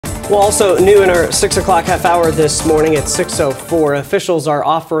Well, also new in our 6 o'clock half hour this morning at 6:04, officials are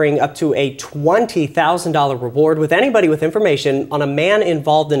offering up to a $20,000 reward with anybody with information on a man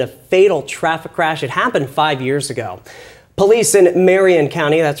involved in a fatal traffic crash. It happened 5 years ago. Police in Marion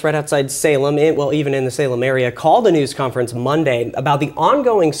County, that's right outside Salem, even in the Salem area, called a news conference Monday about the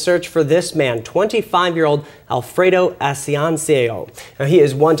ongoing search for this man, 25-year-old Alfredo Asiancio. Now, he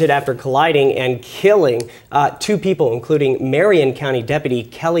is wanted after colliding and killing two people, including Marion County Deputy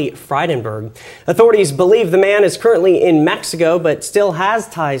Kelly Freidenberg. Authorities believe the man is currently in Mexico, but still has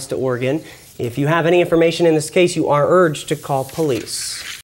ties to Oregon. If you have any information in this case, you are urged to call police.